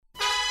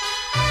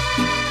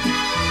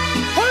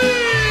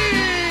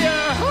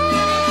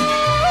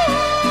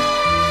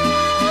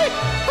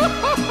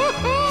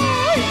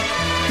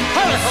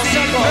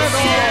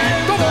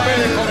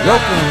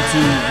Welcome to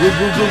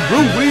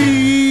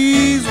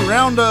Ruiz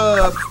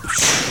Roundup.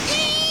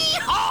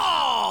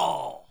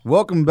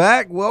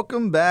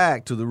 Welcome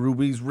back to the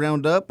Ruiz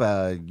Roundup.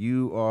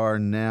 You are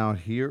now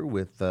here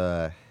with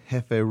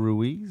Jefe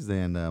Ruiz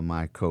and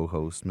my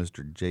co-host,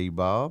 Mr. J.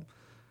 Bob.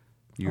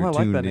 You're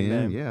tuned that in.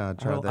 nickname. Yeah, I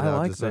tried that I out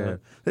like just that.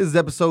 there. This is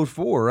episode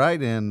 4, right?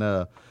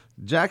 And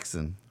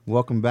Jackson,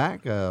 welcome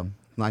back.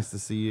 Nice to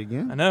see you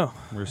again. I know.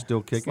 We're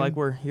still kicking. It's like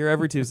we're here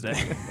every Tuesday.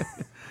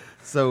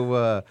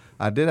 So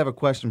I did have a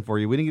question for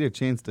you. We didn't get a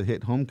chance to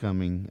hit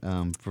homecoming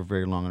for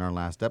very long in our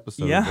last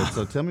episode. Yeah. But,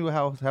 so tell me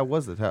how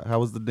was it? How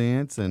was the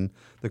dance and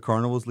the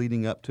carnivals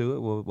leading up to it?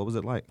 What was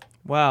it like?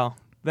 Wow.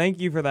 Thank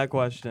you for that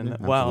question. Yeah,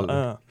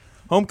 wow.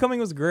 Homecoming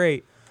was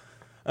great.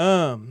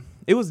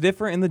 It was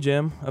different in the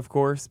gym, of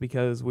course,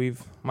 because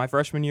my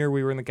freshman year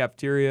we were in the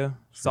cafeteria.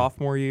 Sure.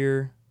 Sophomore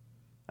year,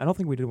 I don't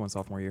think we did one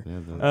sophomore year. Yeah,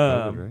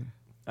 COVID, right?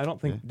 I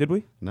don't think did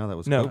we? No, that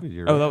was No. COVID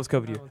year. Oh, right? that was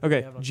COVID year.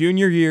 Okay,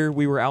 junior year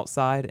we were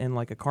outside in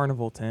like a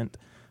carnival tent,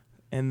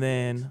 and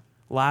then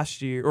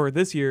this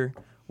year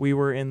we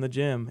were in the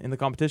gym, in the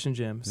competition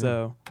gym. Yeah.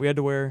 So we had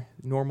to wear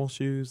normal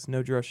shoes,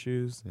 no dress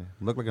shoes. Yeah,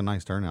 looked like a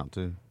nice turnout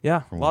too.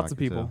 Yeah, lots of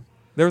people.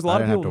 There was a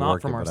lot of people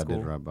not from our school. I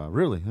did right by.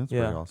 Really? That's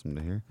pretty awesome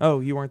to hear. Oh,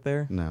 you weren't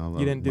there? No.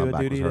 You didn't do my back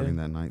a duty was hurting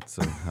day? that night,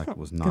 so I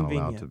was not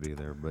allowed to be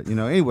there. But,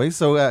 anyway,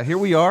 so here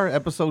we are,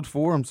 episode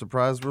 4. I'm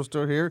surprised we're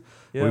still here.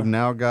 Yeah. We've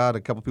now got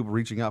a couple people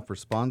reaching out for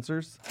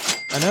sponsors.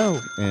 I know.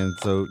 And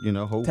so,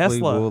 hopefully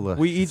Tesla. we'll...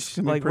 we each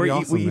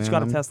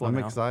got a Tesla I'm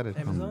now. excited.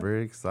 Amazon? I'm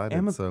very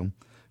excited. So...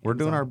 We're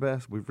doing our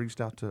best. We've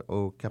reached out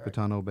to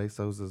Capitano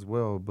Bezos as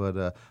well. But,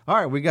 all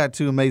right, we got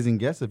 2 amazing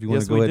guests. If you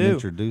want to go ahead and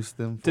introduce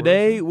them for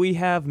Today us. we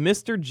have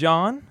Mr.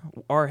 John,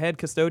 our head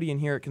custodian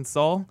here at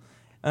Consol.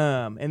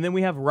 And then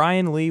we have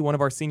Ryan Lee, one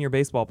of our senior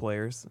baseball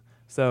players.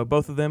 So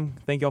both of them,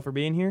 thank y'all for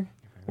being here.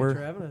 Thanks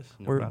for having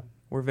us.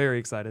 We're very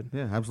excited.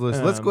 Yeah, absolutely.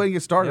 So let's go ahead and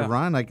get started, yeah.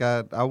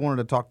 Ryan. I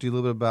wanted to talk to you a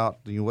little bit about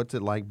what's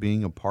it like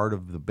being a part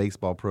of the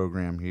baseball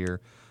program here.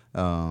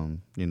 I've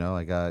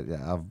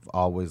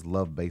always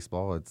loved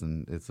baseball. It's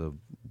an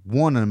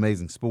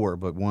amazing sport,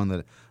 but one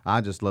that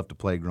I just loved to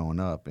play growing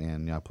up.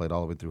 And I played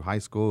all the way through high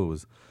school. It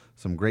was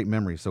some great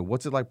memories. So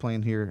what's it like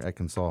playing here at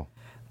Consol?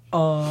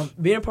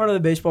 Being a part of the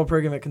baseball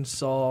program at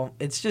Consol,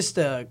 it's just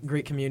a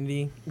great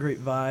community,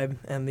 great vibe,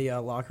 and the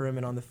locker room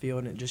and on the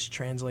field, and it just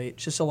translates.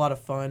 It's just a lot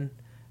of fun.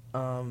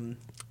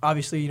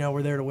 Obviously,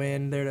 we're there to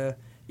win, there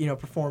to,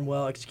 perform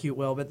well, execute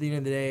well, but at the end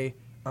of the day,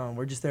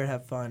 we're just there to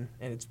have fun,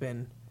 and it's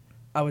been,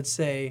 I would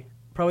say,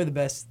 probably the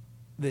best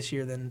this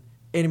year than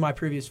any of my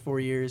previous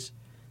 4 years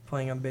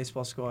playing on the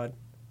baseball squad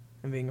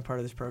and being a part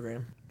of this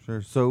program.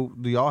 Sure. So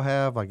do y'all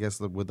have, I guess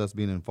with us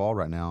being in fall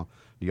right now,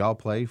 do y'all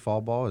play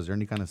fall ball? Is there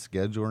any kind of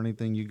schedule or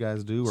anything you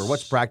guys do? Or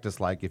what's practice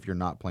like if you're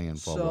not playing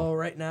fall ball? So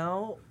right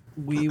now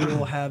we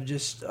will have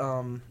just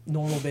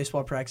normal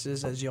baseball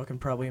practices, as y'all can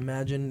probably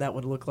imagine that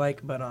would look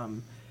like. But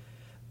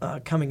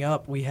coming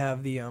up, we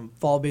have the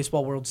Fall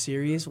Baseball World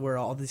Series, where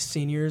all the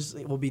seniors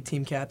will be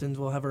team captains.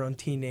 We'll have our own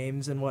team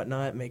names and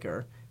whatnot, make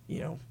our,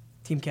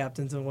 team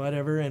captains and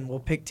whatever, and we'll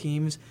pick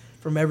teams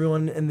from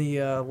everyone in the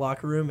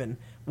locker room, and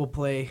we'll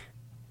play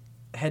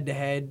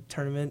head-to-head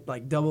tournament,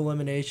 like double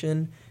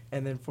elimination,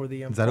 and then for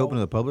the is that open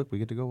to the public? We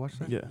get to go watch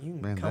that? Yeah. You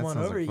can Man, come that on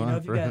sounds over. like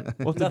If you got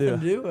What to nothing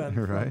do. to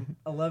do, Right.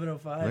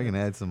 11:05. We can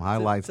add some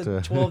highlights to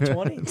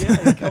 12:20.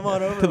 Yeah, come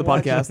on over To the and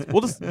watch podcast.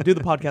 We'll just do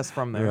the podcast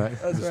from there. Right.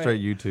 That's right.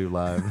 Straight YouTube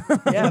live.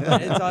 Yeah,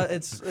 but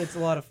it's a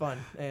lot of fun,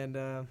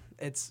 and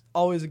it's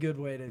always a good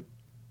way to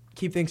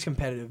keep things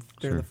competitive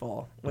during the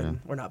fall when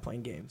we're not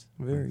playing games.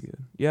 Very good.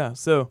 Yeah.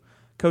 So,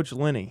 Coach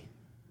Lenny,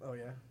 Oh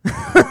yeah,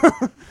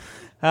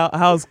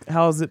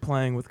 how's it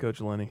playing with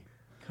Coach Lenny?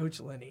 Coach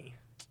Lenny.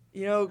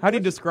 How do you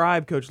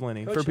describe Coach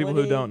Lenny for people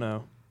who don't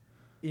know?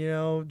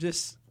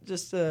 Just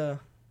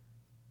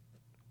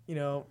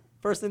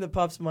first thing that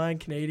pops to mind,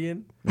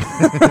 Canadian.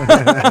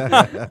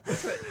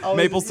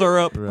 Maple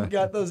syrup. Right.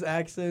 Got those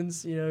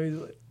accents. He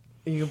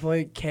can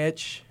play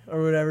catch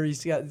or whatever.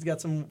 He's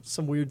got some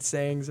weird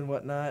sayings and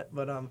whatnot.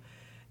 But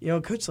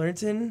Coach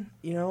Lernerton,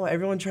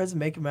 everyone tries to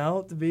make him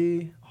out to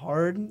be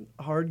hard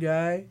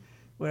guy,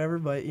 whatever.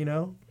 But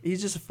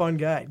he's just a fun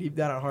guy deep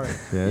down at heart.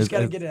 Yeah, you just got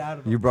to get it out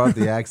of him. You brought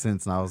the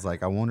accents, and I was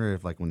like, I wonder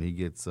if when he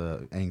gets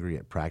angry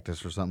at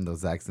practice or something,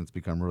 those accents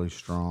become really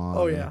strong.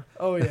 Oh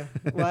yeah.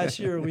 Last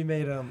year we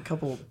made a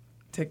couple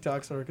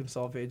TikToks on our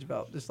Consol page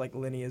about just like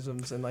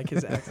Lennyisms and like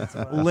his accents.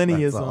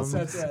 Lennyisms. awesome.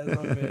 That's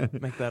it.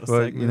 Make that a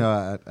Well,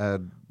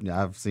 segment.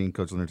 I've seen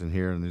Coach Lernerton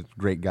here, and he's a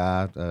great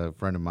guy, a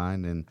friend of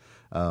mine, and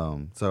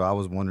so I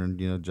was wondering,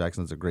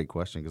 Jackson's a great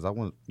question because I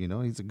want,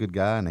 he's a good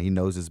guy and he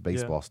knows his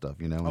baseball stuff,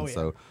 and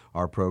so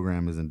our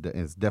program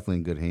is definitely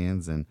in good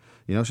hands, and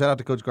shout out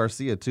to Coach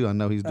Garcia too. I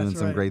know he's doing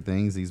some great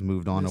things. He's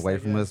moved on away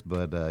from us,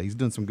 but he's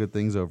doing some good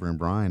things over in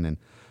Bryan, and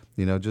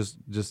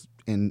just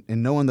in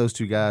knowing those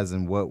two guys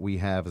and what we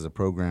have as a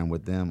program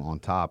with them on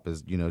top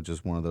is,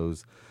 just one of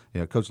those,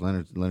 Coach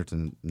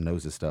Lernerton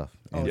knows his stuff.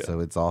 And so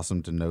it's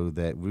awesome to know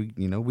that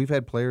we've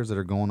had players that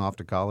are going off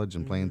to college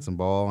and playing some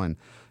ball, and,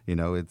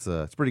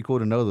 it's pretty cool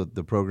to know that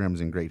the program's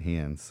in great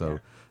hands. So,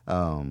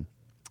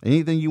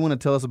 Anything you want to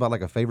tell us about,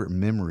 like a favorite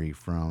memory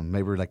from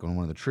maybe like on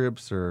one of the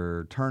trips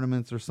or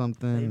tournaments or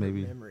something? Favorite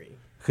maybe memory.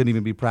 couldn't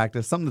even be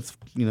practice. Something that's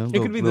It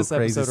could be this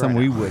crazy. episode Something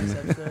right we now.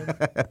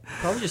 wouldn't.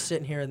 Probably just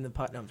sitting here in the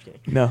pot. No, I'm just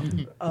kidding.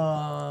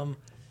 No.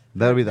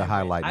 That would be the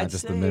highlight, not I'd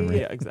just the say- memory.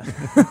 Yeah,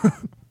 exactly.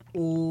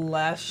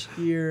 Last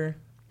year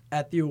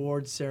at the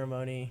awards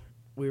ceremony,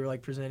 we were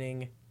like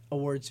presenting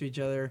awards to each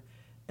other,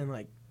 and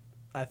like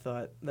I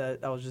thought that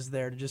I was just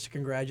there to just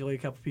congratulate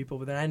a couple people,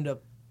 but then I ended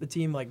up the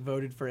team like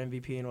voted for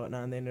MVP and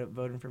whatnot, and they ended up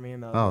voting for me.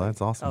 And that was, like,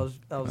 That's awesome.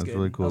 That was That's good.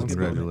 really That cool. was a good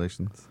moment.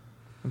 Congratulations.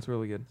 That's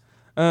really good.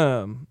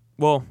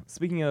 Well,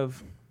 speaking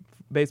of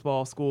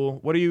baseball, school,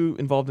 what are you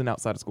involved in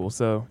outside of school?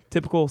 So,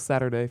 typical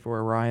Saturday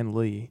for Ryan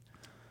Lee.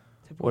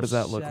 Typical What does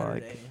that look like?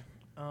 Saturday.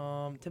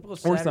 Typical Or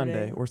Saturday.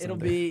 Sunday, or It'll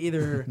Sunday. be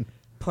either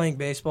playing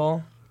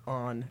baseball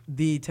on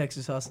the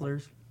Texas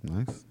Hustlers.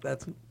 Nice.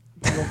 That's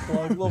a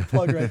little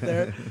plug right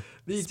there.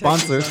 The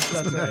Sponsor. Texas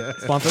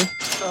Hustlers, Sponsor?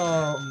 that's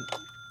right.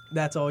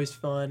 That's always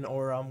fun.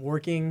 Or I'm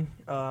working.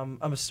 I'm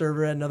a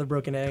server at Another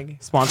Broken Egg.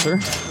 Sponsor.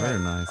 Very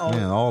nice. Oh,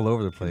 Man, all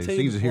over the place. You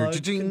Continue can just to hear plug.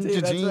 cha-ching,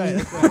 Continue- cha-ching.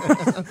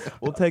 that's right.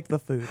 We'll take the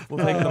food.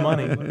 We'll take the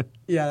money.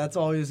 Yeah, that's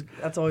always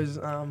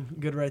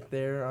good right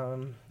there.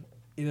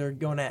 Either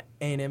going to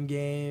A&M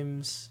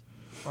games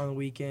on the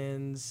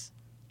weekends,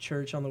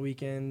 church on the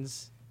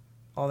weekends,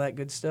 all that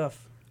good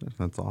stuff.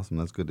 That's awesome.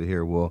 That's good to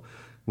hear. Well,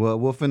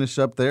 we'll finish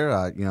up there.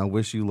 I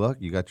wish you luck.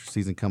 You got your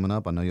season coming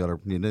up. I know y'all are.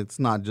 It's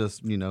not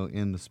just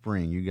in the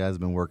spring. You guys have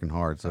been working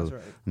hard, so That's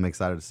right. I'm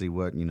excited to see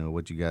what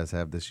you guys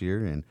have this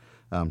year.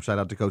 And shout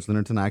out to Coach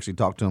Leonardton. I actually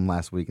talked to him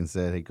last week and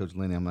said, "Hey, Coach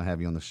Lenny, I'm gonna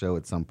have you on the show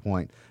at some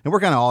point." And we're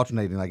kind of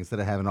alternating, like instead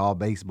of having an all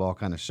baseball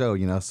kind of show,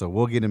 So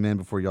we'll get him in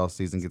before y'all's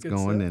season gets good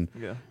going,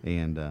 stuff.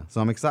 and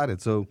so I'm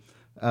excited. So.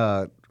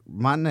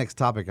 My next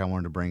topic I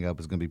wanted to bring up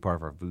is going to be part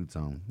of our food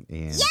zone,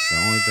 and the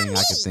only thing I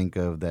could think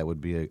of that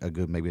would be a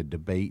good maybe a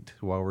debate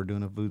while we're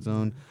doing a food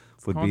zone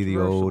would be the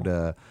old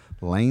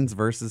Laynes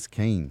versus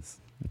Canes.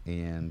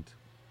 And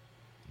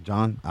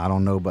John, I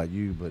don't know about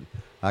you, but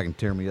I can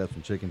tear me up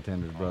some chicken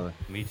tenders, brother.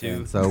 Me too.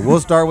 And so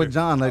we'll start with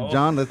John.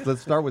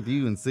 Let's start with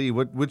you and see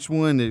which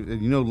one.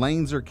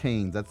 Laynes or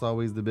Canes. That's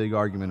always the big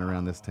argument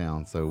around this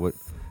town. So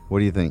what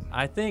do you think?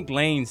 I think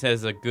Laynes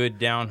has a good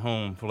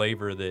down-home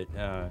flavor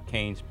that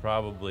Canes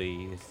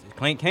probably is.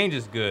 Canes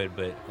is good,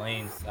 but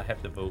Laynes, I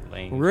have to vote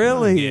Laynes.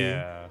 Really?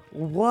 Yeah.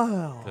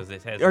 Wow. 'Cause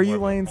it has Are more you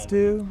of a Laynes home-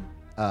 too?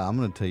 I'm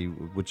going to tell you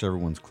whichever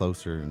one's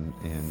closer, and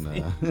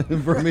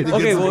for me to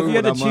Okay, get well, if you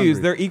had to I'm choose,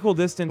 hungry. they're equal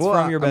distance Well,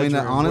 from your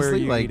bedroom.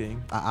 honestly, where are you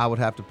eating? I would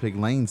have to pick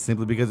Laynes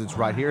simply because it's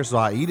right here, so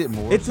I eat it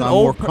more. It's so an I'm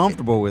old more per-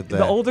 comfortable with that.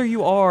 The older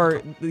you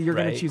are, you're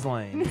going Right. to choose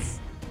Laynes.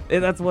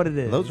 That's what it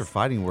is. Those are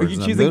fighting Are words. you in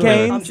the choosing middle of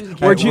it. I'm Canes? choosing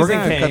We're Canes. choosing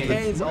gonna cut Canes.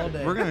 Canes all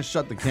day. We're gonna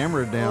shut the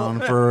camera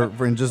down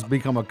and just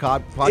become a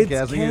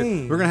podcast.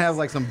 Canes. We're gonna have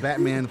like some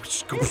Batman.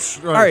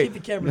 All right. Keep the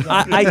cameras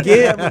on. I Keep the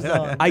get cameras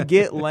on. I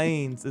get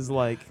Laynes is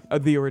like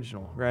the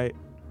original, right?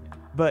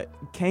 But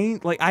Cane,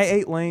 like I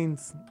ate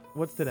Laynes.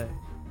 What's today?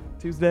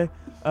 Tuesday.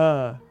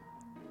 I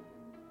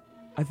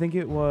think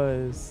it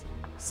was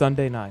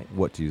Sunday night.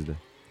 What Tuesday?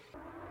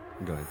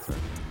 Go ahead, sir.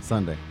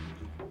 Sunday.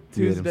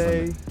 You ate 'em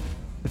Tuesday, Sunday.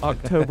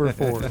 October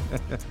 4th.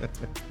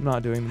 I'm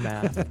not doing the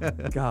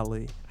math.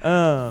 Golly.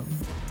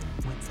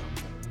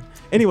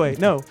 Anyway,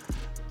 no.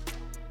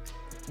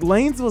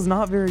 Laynes was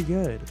not very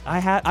good.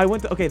 I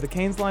went to the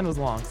Canes line was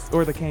long,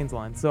 or the Canes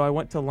line. So I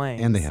went to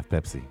Laynes. And they have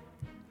Pepsi.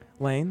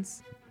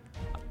 Laynes.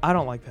 I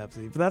don't like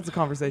Pepsi, but that's a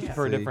conversation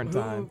for a See? different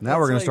time. Now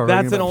we're gonna like- start.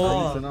 That's arguing an about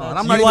old- Pepsi and all. You And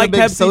I'm not even like a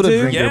big Pepsi soda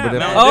too? drinker, Yeah, but if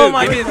Mountain Oh Dew.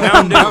 my Give me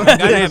God. Mountain Dew.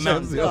 Gotta have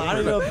Mountain Dew. No, I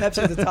don't know if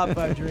Pepsi's the top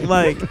 5 drink.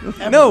 Like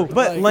Ever. no,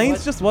 but Like, Laynes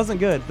what? just wasn't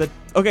good.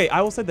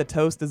 I will say the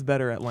toast is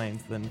better at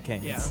Laynes than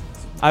Canes. Yeah.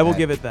 I will That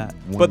give it that.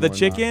 one But the more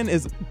chicken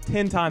is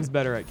 10 times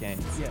better at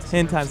Canes. Yes,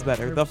 10 times 100%,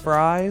 better. The 100%.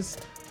 fries,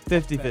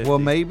 50-50. well,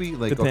 maybe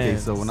like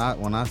Depends. okay. So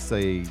when I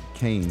say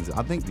Canes,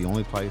 I think the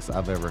only place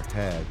I've ever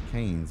had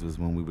Canes was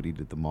when we would eat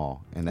at the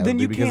mall, and that Then would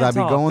be you because can't I'd be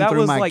talk. going That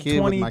through was my like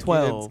kid with my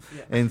 2012.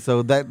 kids, and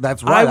so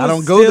that's right. I was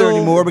don't go there still-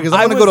 anymore because I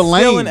I want to go to was Laynes.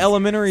 still in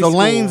elementary so school.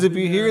 Laynes, if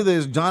you hear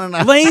this, John and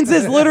I. Laynes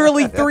is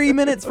literally 3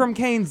 minutes from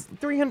Canes.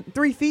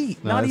 3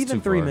 feet. No, not that's even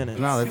too 3 far. minutes.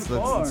 No, Too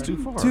that's too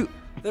far.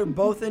 They're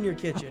both in your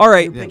kitchen. All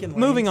right, You're picking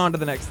moving Laynes. on to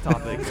the next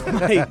topic.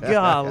 My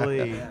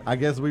golly. I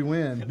guess we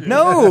win.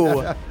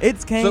 No,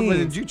 it's Canes. So, but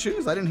did you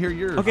choose? I didn't hear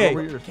yours. Okay.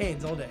 What were yours?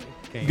 Canes all day.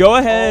 Go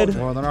ahead.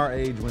 Well, then our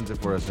age wins it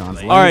for us, John.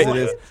 So All right. it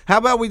is. How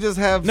about we just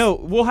have? No,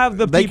 we'll have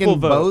the they people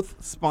can vote. both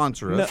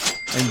sponsor us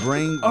and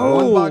bring Oh,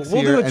 one box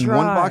we'll here do a and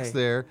one box try.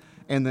 there,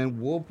 and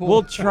then we'll pull.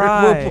 We'll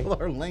try. We'll pull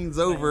our lanes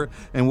over,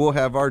 and we'll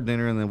have our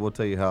dinner, and then we'll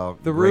tell you how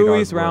The great ours Ruiz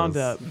was.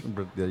 Roundup.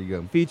 There you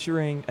go.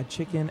 Featuring a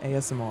chicken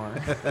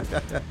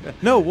ASMR.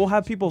 No, we'll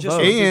have people Just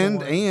vote.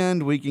 and-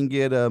 And we can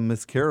get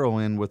Miss Carol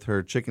in with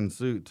her chicken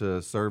suit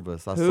to serve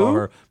us. I Who? saw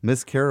her.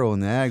 Miss Carol in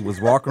the ag was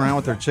walking around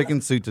with her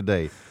chicken suit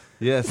today.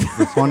 Yes, it's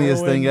the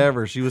funniest thing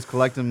ever. She was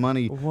collecting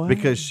money What?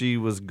 because she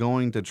was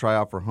going to try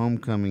out for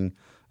homecoming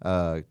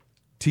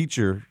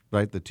teacher,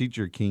 right? The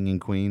teacher king and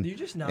queen. Do you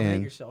just nominate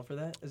And- yourself for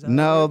that? Is that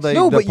No, how it works? they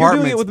No, but you're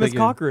doing it departments with Miss picking-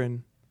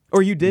 Cochran.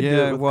 Or you did do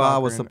it with I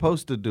was Cochran.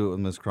 supposed to do it with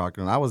Miss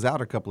Crocker, and I was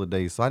out a couple of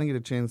days, so I didn't get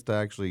a chance to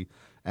actually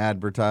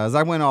advertise.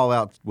 I went all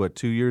out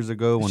 2 years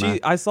ago when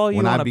I saw you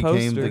when on I a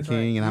became poster. the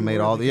king, and I You made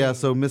were all the the king.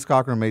 So Miss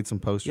Cochran made some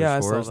posters Yeah, I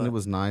for saw us, and that. it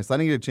was nice. I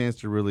didn't get a chance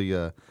to really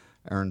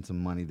earn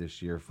some money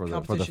this year for the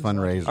Competition's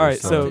fundraiser. lucky. All right,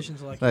 so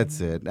Competition's lucky.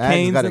 that's it. Ag's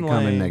Canes got it and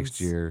coming Laynes.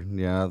 next year.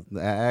 Yeah,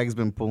 the Ag's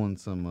been pulling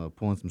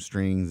some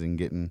strings and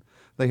getting.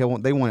 They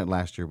won it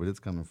last year, but it's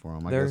coming for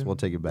them. I guess we'll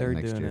take it back they're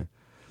next doing year. it.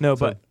 No,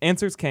 So- but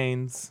answer's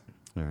Canes.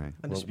 All right,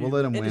 we'll Undisputed.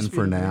 let them win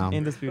for now.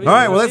 Indisputed. All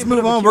right, well, let's Put move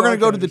up a on. We're going QR to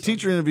go to code the or something.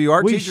 teacher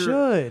interview. We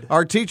should.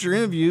 Our teacher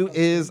interview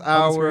is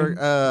On the screen?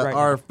 Right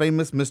our now.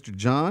 famous Mr.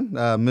 John.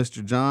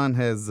 Mr. John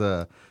has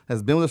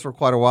been with us for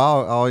quite a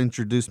while. I'll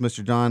introduce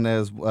Mr. John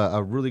as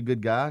a really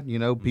good guy. You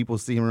know, people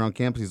see him around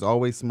campus. He's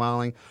always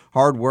smiling,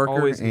 hard worker,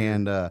 Always here.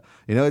 and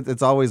you know,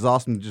 it's always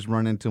awesome to just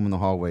run into him in the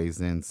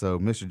hallways. And so,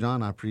 Mr.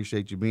 John, I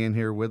appreciate you being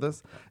here with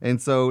us.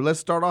 And so, let's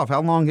start off.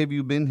 How long have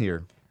you been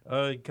here?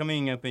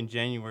 Coming up in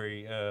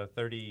January,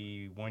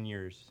 31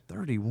 years.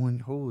 31.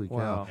 Holy cow!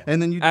 Wow.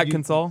 And then you At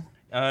Consol?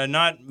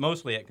 Not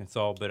mostly at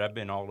Consol, but I've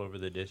been all over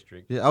the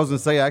district. Yeah, I was gonna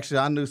say actually,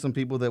 I knew some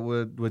people that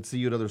would see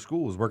you at other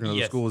schools, working at other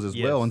Yes, schools as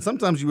yes. well, and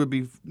sometimes you would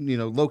be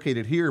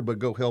located here, but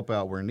go help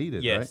out where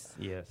needed. Yes,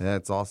 right? yes.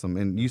 That's awesome.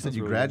 And you said That's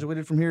you really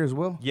graduated from here as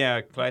well. Yeah,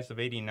 class of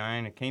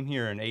 '89. I came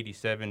here in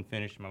 '87,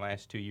 finished my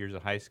last 2 years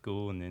of high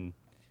school, and then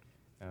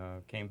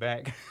came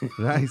back.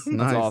 Nice,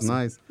 nice, awesome.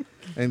 nice.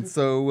 And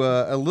so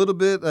a little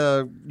bit,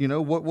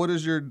 what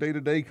is your day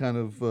to day kind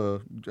of?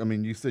 I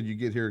mean, you said you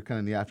get here kind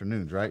of in the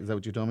afternoons, right? Is that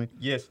what you told me?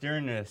 Yes,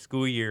 during the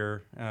school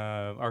year,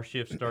 our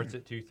shift starts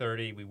at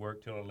 2:30. We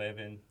work till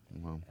 11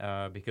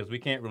 Wow. because we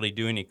can't really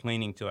do any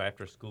cleaning till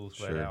after school's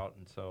let Sure. out.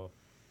 And so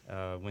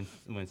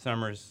when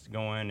summer's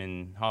going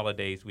and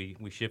holidays, we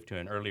shift to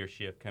an earlier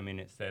shift, come in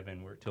at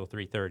 7, work till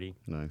 3:30.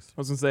 Nice.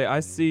 I was going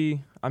to say,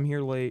 I'm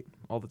here late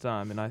all the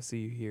time, and I see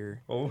you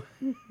here. Oh,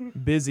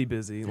 Busy.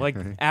 Like,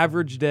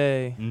 average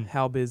day, Mm.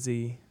 how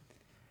busy?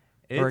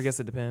 Or I guess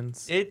it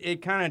depends.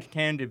 It kind of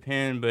can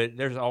depend, but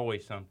there's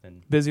always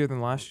something. Busier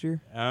than last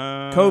year?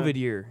 Uh, COVID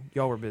year,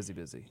 y'all were busy.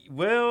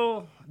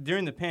 Well,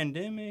 during the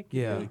pandemic,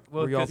 Yeah.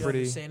 Well, Were y'all 'cause-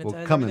 pretty-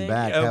 Well, coming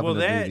back, having well, to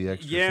that do the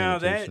extra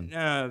that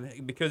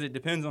sanitation. because it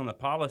depends on the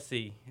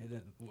policy.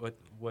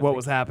 What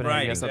was happening, I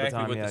Right, guess, at the exactly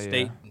time. what Yeah,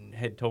 the state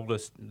had told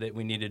us that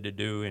we needed to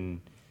do, and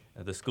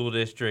the school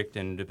district,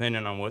 and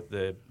depending on what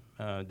the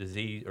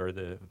disease or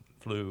the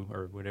flu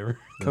or whatever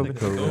COVID.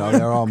 COVID,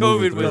 they're all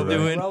moving COVID through, was right?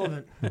 doing.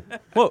 Relevant.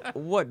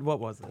 What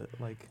was it?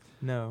 Like,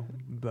 no,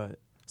 but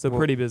so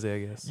pretty busy, I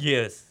guess.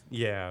 Yes,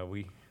 yeah.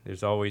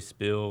 There's always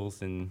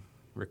spills and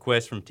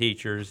requests from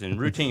teachers and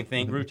routine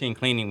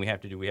cleaning we have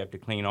to do. We have to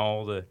clean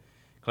all the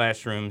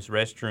classrooms,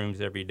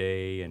 restrooms every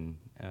day, and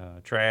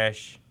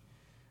trash.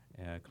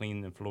 Clean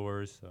the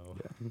floors. So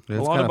It's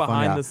A lot kinda of funny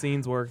behind how- the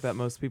scenes work that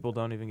most people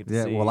don't even get to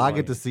Yeah, see. well, I like,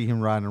 get to see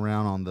him riding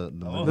around on the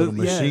The-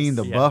 machine,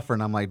 the yes. buffer,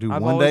 and I'm like, dude,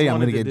 I've one always day I'm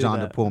wanted going to to get do John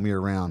to that. pull me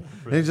around.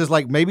 And it's just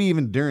like maybe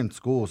even during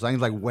school, so I can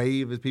like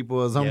wave at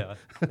people as I'm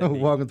Yeah.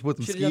 walking to put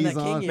some Should've done skis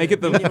that on. King Make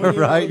it the- year. When you-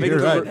 Right, when you're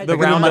you right. had The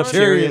your Roundup car.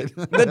 chariot.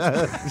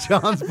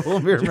 John's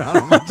pulling me around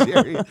on my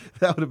chariot.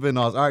 That would have been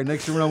awesome. All right,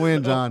 next year when I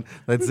win, John,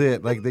 that's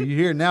it. Like you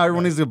hear now,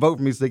 everyone needs to vote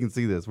for me so they can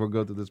see this. We'll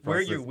go through this wear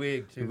process. your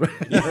wig too.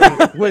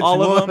 Which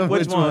All of one? them?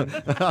 Which one?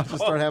 I'll just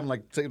start having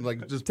like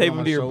just tape put on them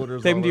my to your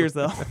shoulders tape all them to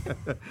over.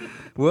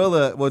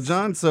 yourself. Well,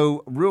 John.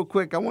 So, real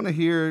quick, I want to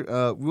hear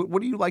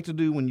what do you like to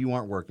do when you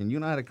aren't working? You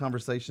and I had a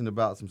conversation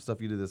about some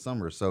stuff you did this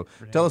summer. So,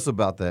 tell us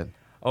about that.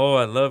 Oh,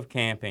 I love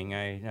camping.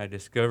 I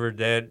discovered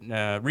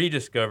that,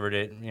 rediscovered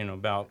it,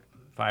 about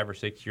 5 or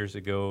 6 years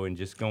ago, and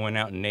just going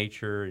out in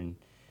nature. And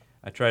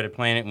I try to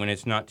plan it when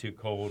it's not too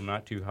cold,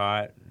 not too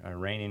hot, or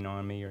raining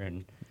on me,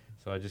 and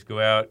so I just go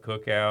out,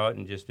 cook out,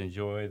 and just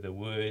enjoy the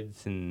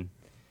woods, and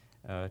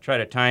try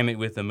to time it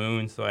with the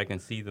moon so I can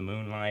see the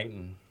moonlight,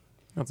 and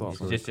That's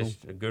awesome. it's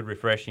just a good,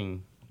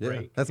 refreshing Yeah,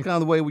 break. that's kind of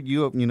the way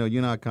you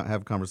and I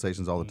have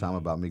conversations all the time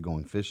about me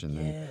going fishing,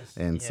 Yes.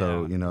 and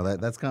so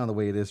that's kind of the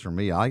way it is for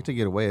me. I like to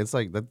get away. It's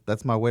like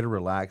that's my way to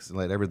relax and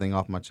let everything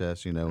off my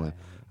chest, and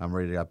I'm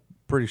ready. I'm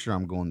pretty sure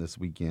I'm going this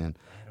weekend,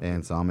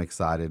 and so I'm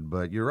excited.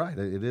 But you're right,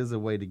 it is a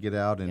way to get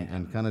out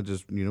and kind of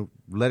just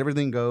let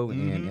everying go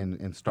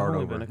and start I've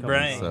only over. been a couple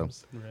Right. So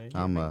times.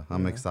 Right.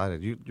 I'm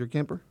excited. You're a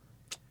camper?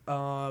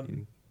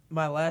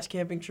 My last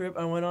camping trip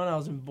I went on, I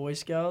was in Boy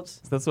Scouts.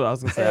 That's what I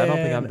was gonna say. I don't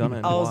think I've And done it.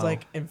 In I a was while.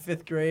 like in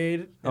 5th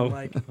grade, and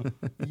like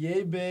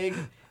yay big,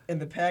 and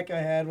the pack I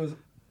had was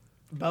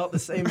about the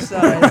same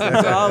size.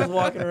 So I was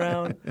walking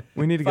around.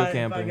 we need to go If I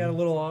camping. got a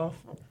little off,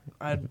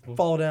 I'd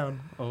fall down.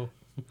 Oh,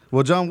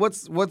 Well, John,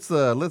 let's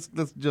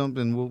jump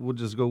in. We'll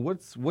just go.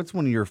 What's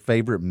one of your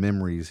favorite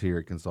memories here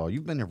at Consol?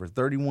 You've been here for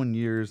 31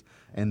 years,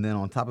 and then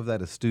on top of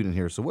that, a student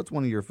here. So, what's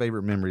one of your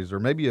favorite memories, or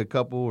maybe a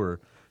couple, or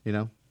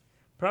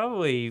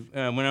probably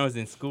when I was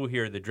in school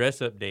here, the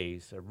dress-up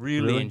days. I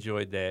really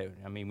enjoyed that.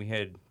 I mean, we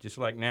had, just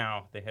like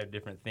now, they have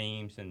different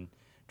themes and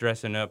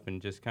dressing up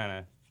and just kind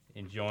of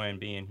enjoying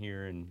being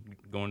here and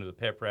going to the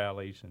pep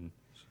rallies and,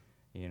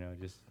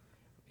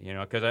 You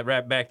know, because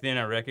back then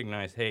I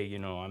recognized, hey, you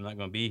know, I'm not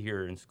going to be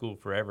here in school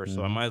forever,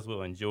 so I might as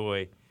well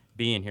enjoy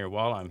being here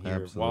while I'm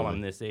here, while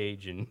I'm this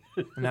age. And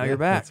now you're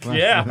back.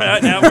 Yeah,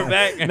 now we're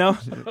back. now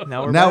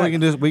we're now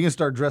back. we can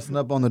start dressing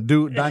up on the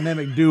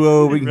dynamic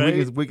duo. We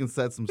can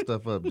set some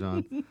stuff up,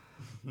 John.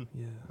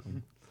 Yeah.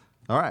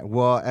 All right.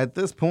 Well, at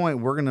this point,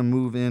 we're going to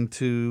move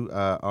into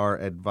our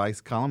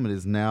advice column. It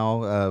is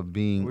now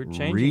being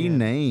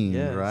renamed,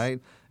 yes. right?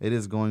 It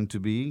is going to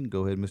be,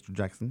 go ahead, Mr.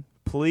 Jackson.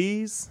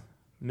 Please,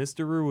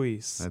 Mr.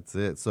 Ruiz. That's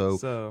it. So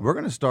we're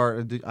going to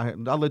start.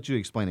 I'll let you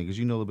explain it because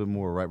you know a little bit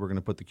more, right? We're going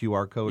to put the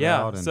QR code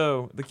out. Yeah,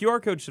 so the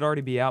QR code should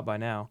already be out by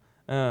now,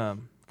 a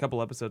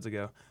couple episodes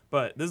ago.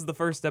 But this is the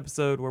first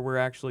episode where we're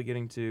actually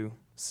getting to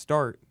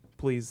start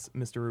Please,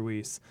 Mr.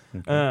 Ruiz.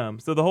 Okay.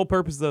 So the whole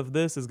purpose of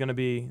this is going to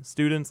be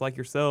students like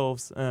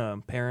yourselves,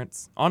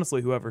 parents,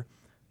 honestly, whoever,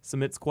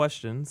 submits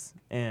questions,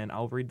 and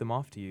I'll read them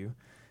off to you.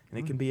 And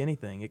it can be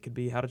anything. It could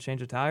be how to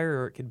change a tire,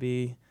 or it could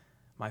be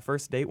my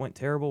first date went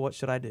terrible, what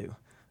should I do?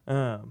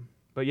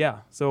 But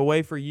yeah, so a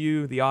way for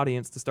you, the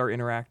audience, to start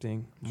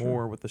interacting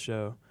more with the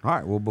show. All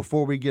right. Well,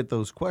 before we get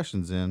those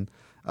questions in,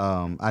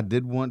 I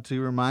did want to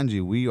remind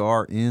you, we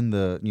are in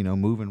the,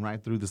 moving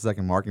right through the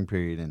second marking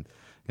period, and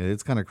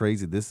it's kind of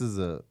crazy. This is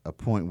a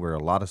point where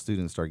a lot of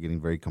students start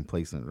getting very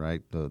complacent,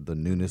 right? The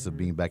newness of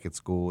being back at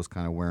school is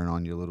kind of wearing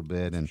on you a little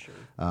bit. And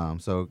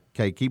so,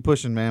 okay, keep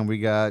pushing, man. We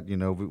got,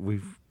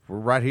 we're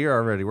right here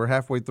already. We're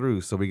halfway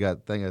through. So we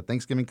got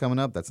Thanksgiving coming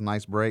up. That's a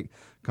nice break.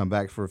 Come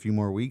back for a few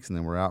more weeks, and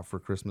then we're out for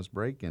Christmas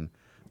break. And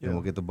then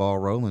we'll get the ball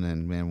rolling.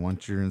 And, man,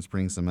 once you're in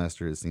spring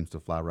semester, it seems to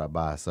fly right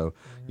by. So,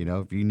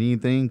 if you need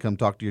anything, come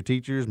talk to your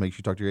teachers. Make sure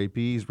you talk to your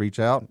APs. Reach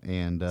out.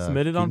 And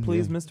submit it on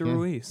Please, Mr.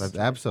 Ruiz.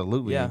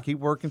 Absolutely. Yeah. And keep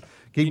working.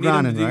 Keep you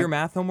grinding. Need him to do your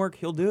math homework,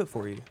 he'll do it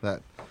for you.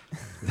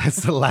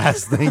 That's the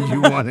last thing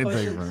you want to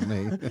do from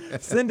me.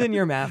 Send in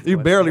your math You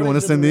question. barely want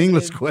to send the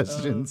English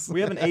questions. We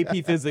have an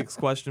AP physics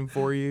question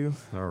for you.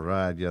 All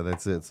right. Yeah,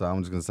 that's it. So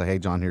I'm just going to say, hey,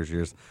 John, here's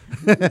yours.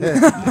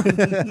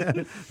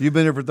 You've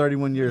been here for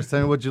 31 years. Tell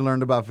me what you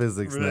learned about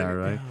physics now,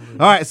 right?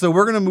 All right. So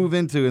we're going to move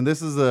into, and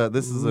this is a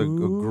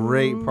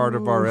great part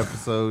of our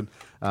episode.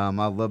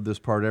 I love this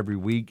part every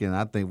week, and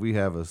I think we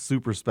have a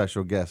super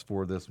special guest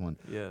for this one.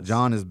 Yes.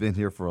 John has been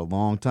here for a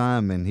long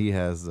time, and he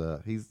has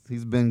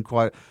he's been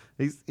quite.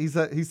 He's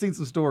seen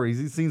some stories.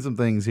 He's seen some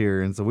things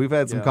here, and so we've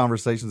had some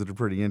conversations that are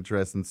pretty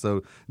interesting.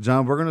 So,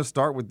 John, we're going to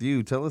start with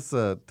you. Tell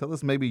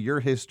us maybe your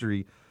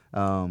history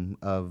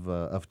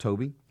of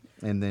Toby,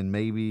 and then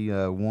maybe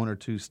one or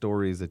two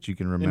stories that you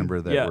can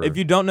remember. If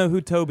you don't know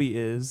who Toby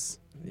is,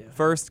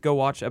 first go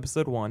watch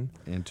episode 1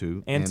 and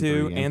 2 and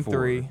 2 and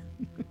 3.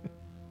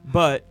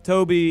 But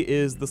Toby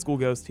is the school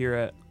ghost here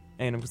at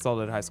A&M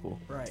Consolidated High School.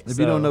 Right. If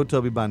you don't know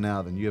Toby by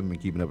now, then you haven't been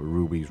keeping up with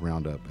Ruiz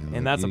Roundup.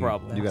 And that's a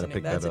problem. You got to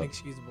pick that up. That's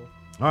inexcusable.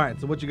 All right,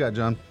 so what you got,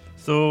 John?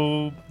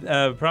 So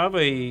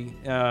probably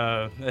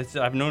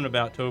I've known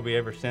about Toby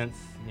ever since,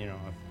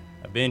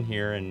 I've been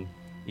here. And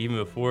even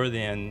before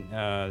then,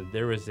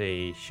 there was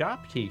a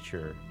shop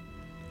teacher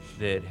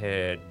that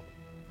had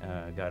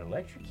got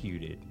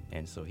electrocuted.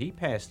 And so he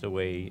passed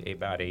away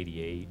about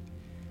 88.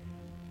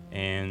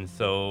 And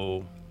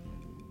so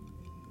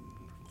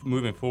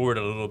moving forward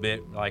a little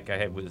bit, like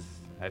I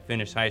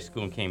finished high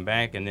school and came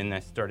back, and then I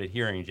started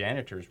hearing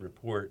janitors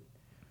report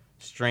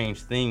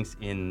strange things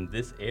in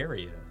this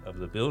area of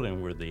the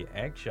building where the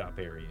ag shop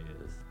area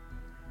is.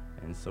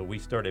 And so we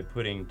started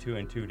putting 2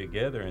 and 2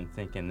 together and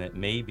thinking that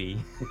maybe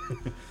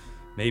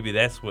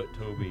that's what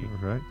Toby,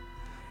 right,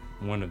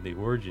 one of the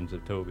origins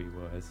of Toby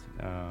was.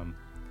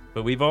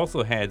 But we've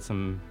also had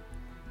some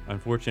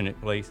unfortunate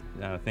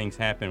things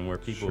happen where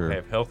people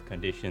have health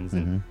conditions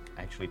and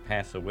actually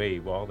pass away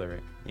while they're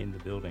in the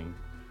building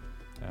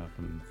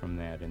from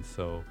that. And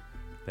so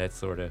that's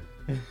sort of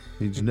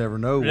you just never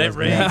know. That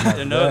raised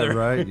another,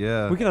 right?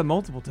 Yeah, we could have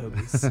multiple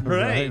Tobys.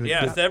 Right?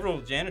 Yeah,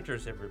 several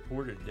janitors have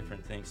reported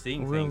different things,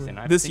 seeing things. And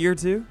this year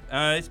too?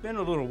 It's been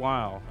a little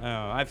while.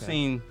 I've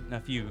seen a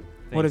few things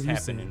what have you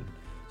happen. Seen?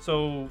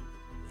 So,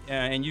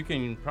 and you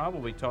can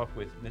probably talk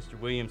with Mr.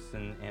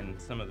 Williamson and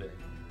some of the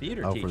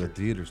theater teachers. For the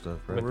theater stuff,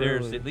 right? But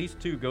there's at least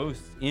 2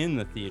 ghosts in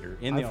the theater,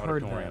 the auditorium. I've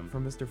heard that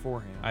from Mr.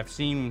 Forehand. I've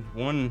seen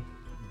one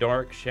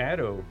dark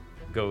shadow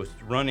ghost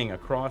running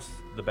across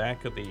the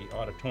back of the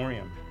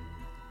auditorium,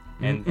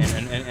 and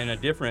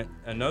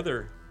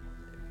another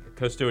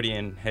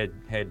custodian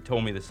had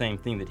told me the same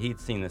thing, that he'd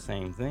seen the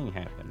same thing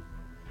happen.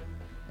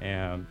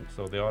 And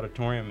so the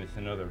auditorium is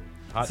another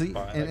hot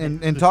spot.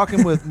 And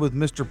talking with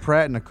Mr.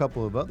 Pratt and a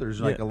couple of others,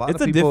 like a lot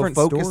of people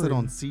focus it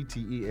on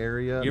CTE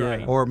area. You're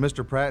right. Or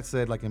Mr. Pratt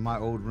said, like in my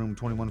old room,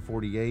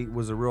 2148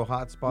 was a real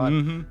hot spot.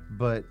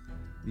 But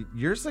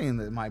you're saying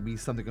that it might be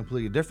something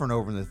completely different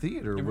over in the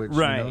theater, which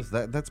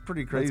that's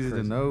pretty crazy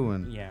to know.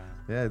 And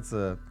it's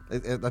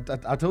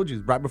I told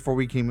you right before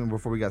we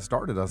got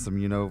started.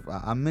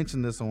 I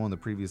mentioned this on one of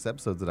the previous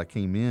episodes that I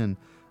came in.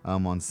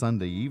 on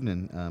Sunday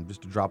evening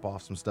just to drop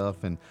off some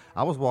stuff. And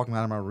I was walking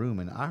out of my room,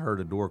 and I heard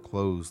a door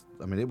close.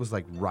 I mean, it was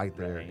like right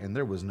there, and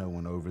there was no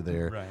one over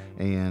there. Right.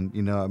 And,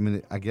 you know, I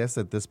mean, I guess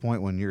at this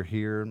point when you're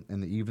here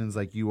in the evenings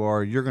like you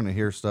are, you're going to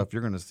hear stuff,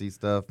 you're going to see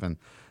stuff. And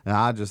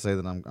I just say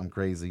that I'm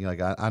crazy.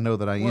 Like, I know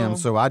that I am,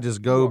 so I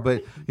just go.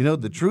 But, you know,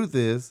 the truth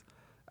is,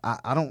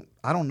 I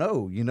don't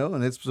know, you know,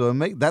 and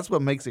that's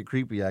what makes it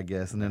creepy, I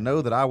guess. And to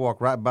know that I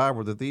walk right by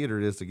where the theater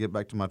is to get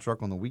back to my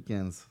truck on the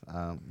weekends,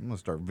 I'm gonna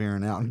start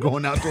veering out and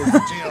going out towards the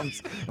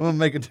gyms. I'm gonna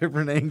make a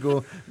different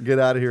angle, get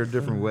out of here a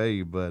different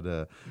way.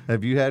 But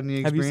have you had any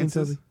experiences?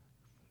 Have you seen Toby?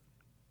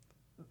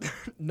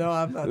 No,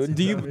 I'm not.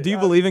 Do you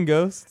believe in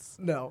ghosts?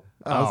 No.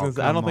 I was gonna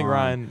say, I don't think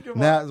Ryan.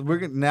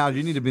 Now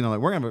you need to be like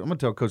I'm gonna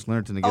tell Coach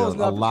Leonardton to get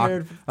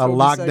a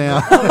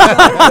lockdown.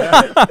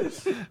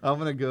 I'm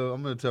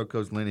gonna tell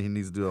Coach Lenny he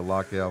needs to do a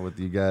lockout with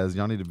you guys.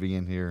 Y'all need to be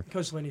in here.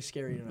 Coach Lenny's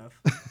scary enough.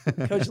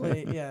 Coach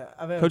Lenny, yeah.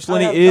 Coach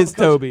Lenny is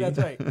Toby. That's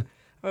right.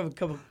 I have a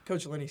couple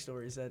Coach Lenny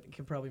stories that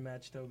could probably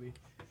match Toby.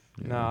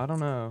 No, I don't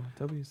know.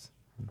 Toby's.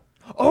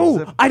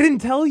 Oh, I didn't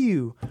tell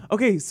you.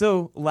 Okay,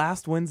 so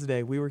last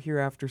Wednesday we were here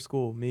after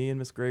school, me and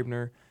Miss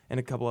Graebner and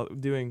a couple of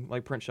doing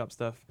like print shop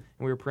stuff,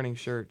 and we were printing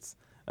shirts.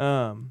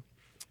 And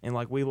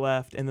like we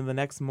left, and then the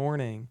next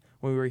morning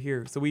when we were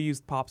here, so we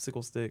used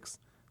popsicle sticks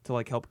to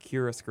like help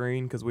cure a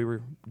screen because we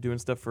were doing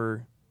stuff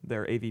for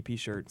their AVP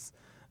shirts.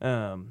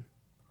 And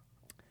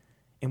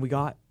we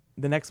got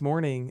the next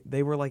morning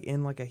they were like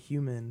in like a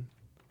human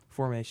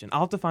formation.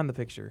 I'll have to find the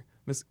picture.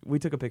 We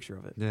took a picture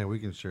of it. Yeah, we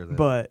can share that.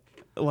 But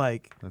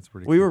like, that's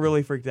pretty. We were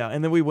really freaked out,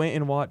 and then we went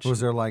and watched.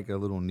 Was there like a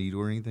little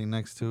needle or anything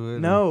next to it?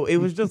 No, it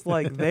was just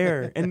like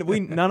there, and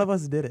none of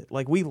us did it.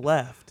 Like we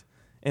left,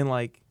 and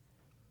like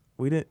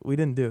we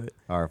didn't do it.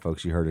 All right,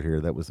 folks, you heard it here.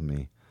 That was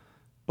me.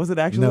 Was it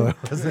actually? No, it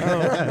wasn't.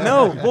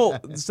 No. Well,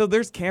 so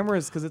there's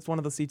cameras because it's one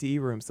of the CTE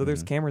rooms. So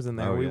there's cameras in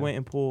there. Oh, we went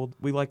and pulled.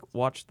 We like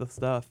watched the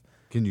stuff.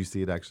 Can you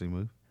see it actually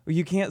move?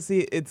 You can't see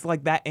it. It's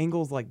like that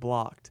angle's like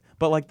blocked,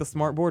 but like the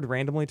smart board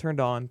randomly turned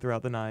on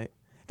throughout the night.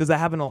 Does that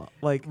happen a lot?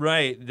 Like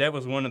right? That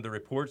was one of the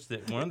reports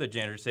that one of the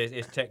janitors says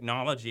is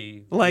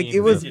technology. Like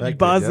it was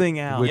buzzing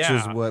out, which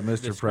is what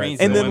Mr. Pratt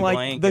said. And then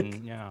like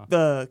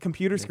the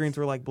computer screens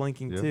were like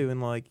blinking too,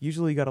 and like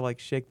usually you got to like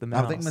shake the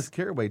mouse. I think Miss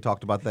Carraway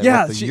talked about that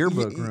at the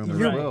yearbook room as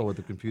well with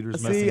the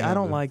computers. See, I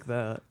don't like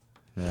that.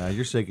 Yeah,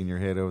 you're shaking your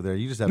head over there.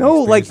 You just have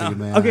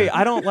man. Okay,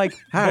 I don't like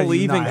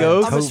believe in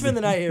ghosts. I'm gonna spend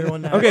the night here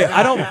one night. Okay,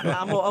 I don't.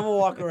 I'm gonna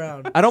walk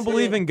around. I don't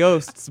believe in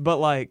ghosts, but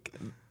like,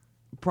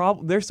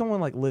 there's someone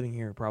like living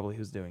here probably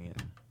who's doing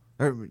it.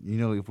 You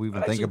know, if we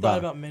even think thought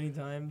about many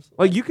times.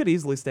 Like you could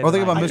easily stay. Or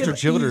think about Mr.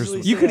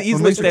 Childers. You could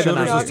easily stay. Mr.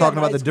 Childers was talking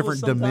about the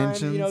different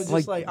dimensions. You know,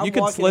 like you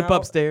could slip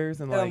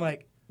upstairs and I'm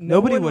like.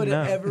 Nobody would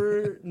know.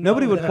 Ever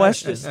Nobody would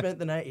question. I spent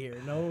the night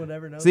here. No one would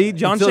ever know. See,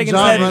 John shaking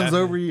John his head. runs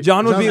over you.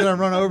 John would be gonna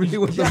run over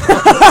you with the.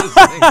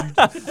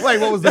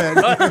 Wait, what was that?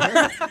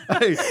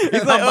 Hey,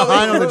 he's like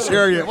behind on the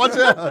chariot. Watch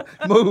out!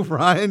 Move,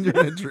 Ryan. You're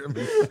gonna trip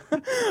me.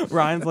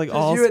 Ryan's like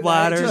all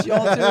splattered. Just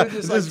y'all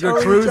two, just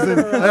like cruising.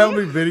 That'll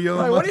be video.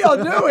 Like, what are y'all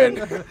doing?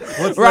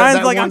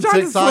 Ryan's like, I'm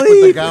trying to sleep.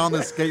 With the guy on the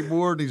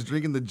skateboard and he's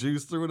drinking the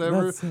juice or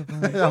whatever.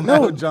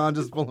 No, John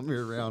just pulling me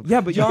around.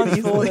 Yeah, but John's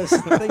pulling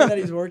thinking that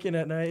he's working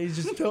at night.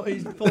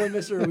 He's pulling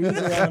Mr. Ruiz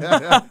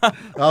around.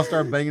 I'll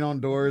start banging on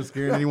doors,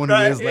 scaring anyone who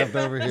is left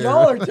over here.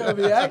 Y'all are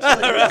Toby,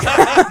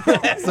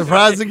 actually.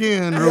 Surprise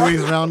again,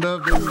 Ruiz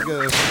Roundup. There you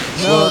go.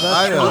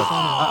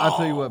 I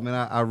tell you what, man,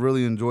 I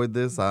really enjoyed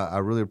this. I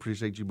really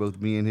appreciate you both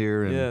being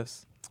here. And,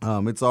 yes.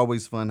 It's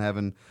always fun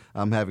having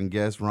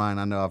guests. Ryan,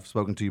 I know I've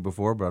spoken to you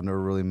before, but I've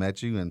never really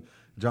met you. And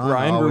John,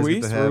 Ryan, I always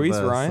Ruiz, get to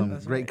have Ryan.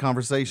 some great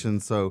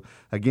conversations. So,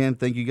 again,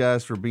 thank you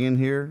guys for being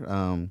here.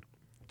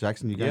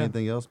 Jackson, you got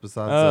anything else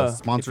besides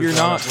sponsors?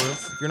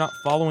 If you're not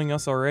following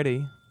us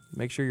already,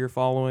 make sure you're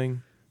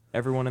following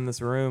everyone in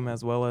this room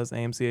as well as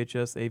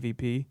AMCHS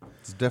AVP.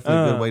 It's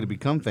definitely a good way to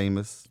become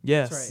famous.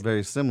 Yes, right.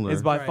 Very similar.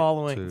 It's by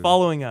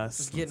following us.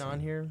 Just getting on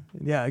here.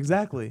 Yeah,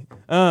 exactly.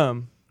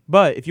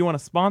 But if you want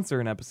to sponsor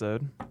an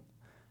episode,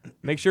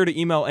 make sure to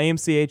email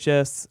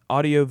AMCHS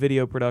audio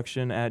video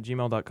production at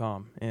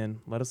gmail.com and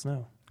let us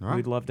know. Right.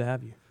 We'd love to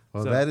have you.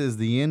 Well, that is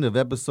the end of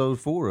episode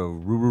 4 of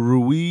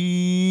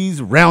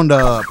RRRuiz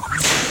Roundup.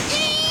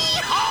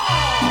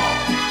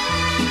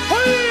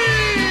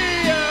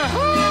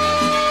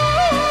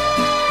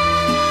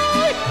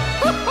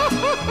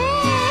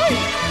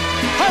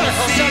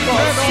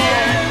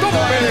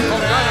 Hey,